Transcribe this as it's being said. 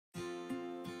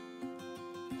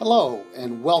Hello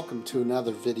and welcome to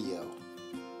another video.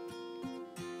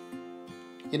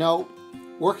 You know,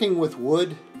 working with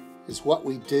wood is what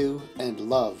we do and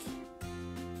love,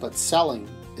 but selling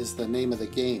is the name of the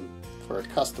game for a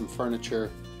custom furniture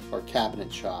or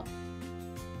cabinet shop.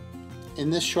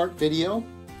 In this short video,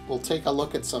 we'll take a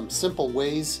look at some simple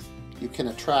ways you can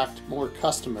attract more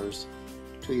customers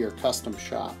to your custom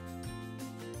shop.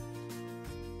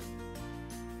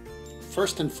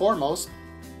 First and foremost,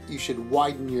 you should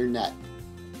widen your net.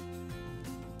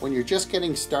 When you're just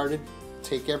getting started,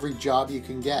 take every job you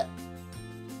can get.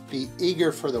 Be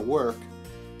eager for the work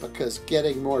because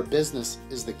getting more business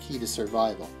is the key to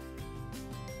survival.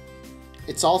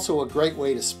 It's also a great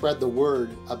way to spread the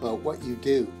word about what you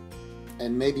do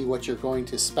and maybe what you're going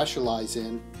to specialize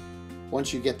in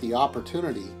once you get the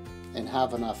opportunity and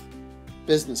have enough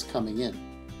business coming in.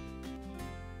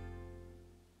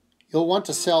 You'll want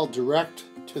to sell direct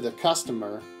to the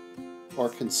customer or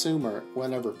consumer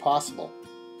whenever possible.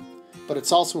 But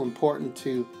it's also important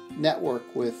to network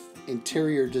with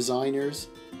interior designers,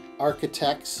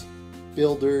 architects,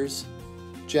 builders,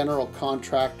 general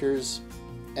contractors,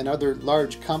 and other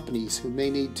large companies who may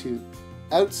need to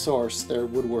outsource their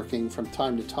woodworking from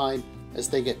time to time as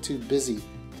they get too busy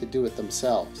to do it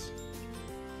themselves.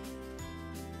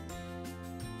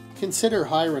 Consider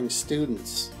hiring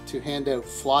students to hand out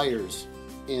flyers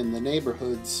in the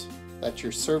neighborhoods that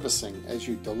you're servicing as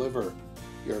you deliver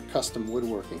your custom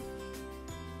woodworking.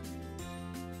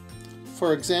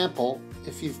 For example,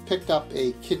 if you've picked up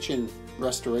a kitchen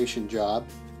restoration job,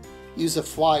 use a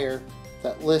flyer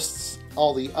that lists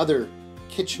all the other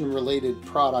kitchen-related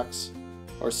products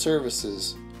or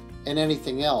services and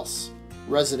anything else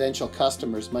residential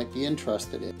customers might be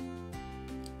interested in.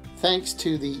 Thanks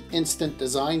to the instant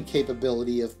design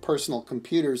capability of personal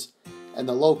computers and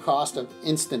the low cost of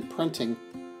instant printing,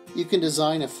 you can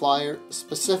design a flyer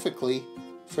specifically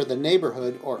for the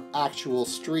neighborhood or actual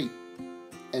street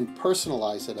and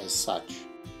personalize it as such.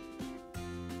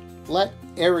 Let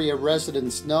area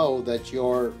residents know that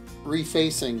you're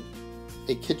refacing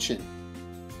a kitchen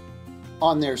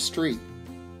on their street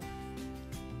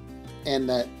and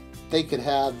that they could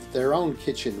have their own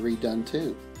kitchen redone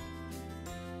too.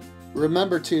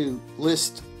 Remember to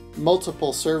list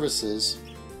multiple services,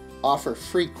 offer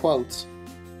free quotes,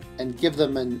 and give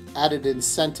them an added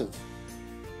incentive,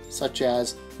 such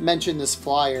as mention this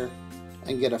flyer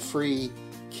and get a free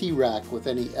key rack with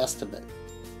any estimate.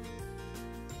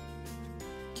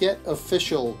 Get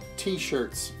official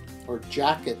t-shirts or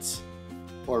jackets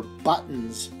or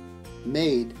buttons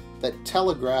made that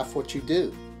telegraph what you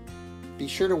do. Be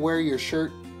sure to wear your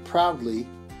shirt proudly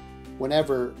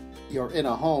whenever you're in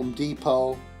a Home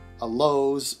Depot, a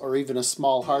Lowe's, or even a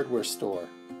small hardware store.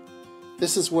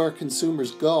 This is where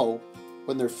consumers go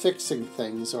when they're fixing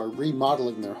things or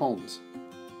remodeling their homes.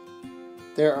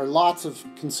 There are lots of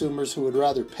consumers who would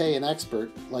rather pay an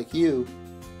expert like you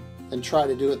than try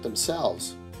to do it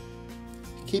themselves.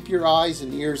 Keep your eyes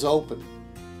and ears open,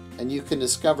 and you can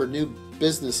discover new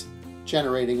business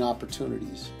generating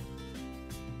opportunities.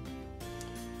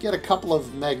 Get a couple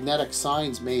of magnetic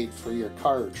signs made for your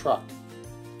car or truck.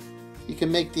 You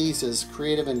can make these as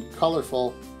creative and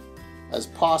colorful as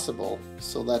possible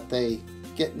so that they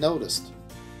get noticed.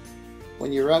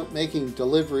 When you're out making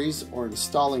deliveries or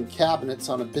installing cabinets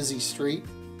on a busy street,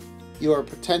 you are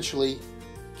potentially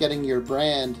getting your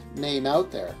brand name out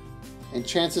there, and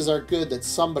chances are good that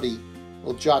somebody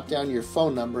will jot down your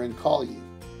phone number and call you.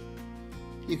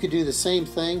 You could do the same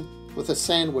thing with a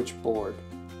sandwich board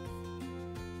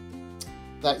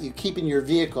that you keep in your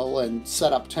vehicle and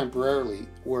set up temporarily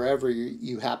wherever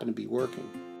you happen to be working.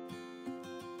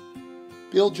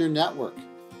 Build your network.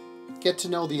 Get to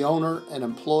know the owner and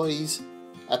employees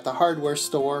at the hardware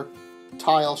store,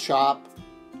 tile shop,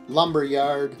 lumber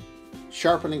yard,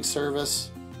 sharpening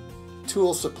service,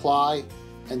 tool supply,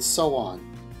 and so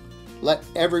on. Let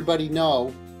everybody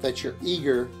know that you're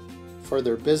eager for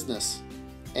their business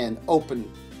and open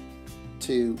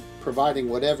to providing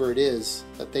whatever it is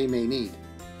that they may need.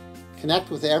 Connect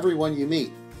with everyone you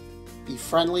meet. Be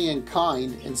friendly and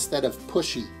kind instead of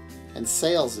pushy and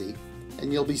salesy,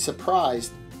 and you'll be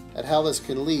surprised at how this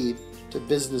can lead to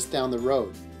business down the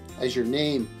road as your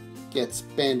name gets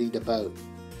bandied about.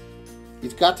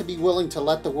 You've got to be willing to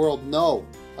let the world know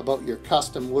about your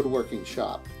custom woodworking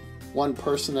shop, one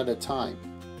person at a time.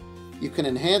 You can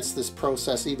enhance this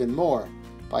process even more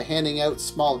by handing out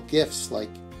small gifts like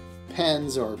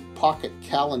pens or pocket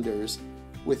calendars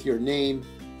with your name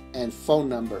and phone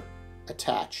number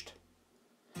attached.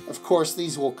 Of course,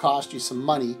 these will cost you some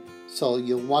money, so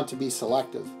you'll want to be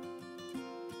selective.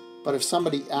 But if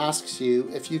somebody asks you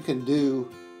if you can do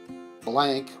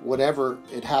blank, whatever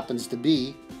it happens to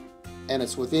be, and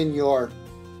it's within your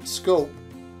scope,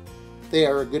 they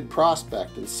are a good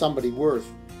prospect and somebody worth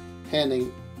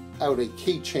handing out a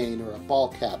keychain or a ball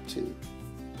cap to.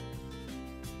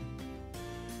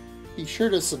 Be sure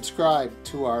to subscribe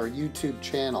to our YouTube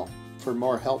channel for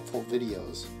more helpful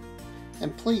videos.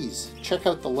 And please check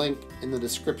out the link in the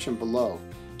description below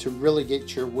to really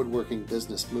get your woodworking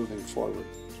business moving forward.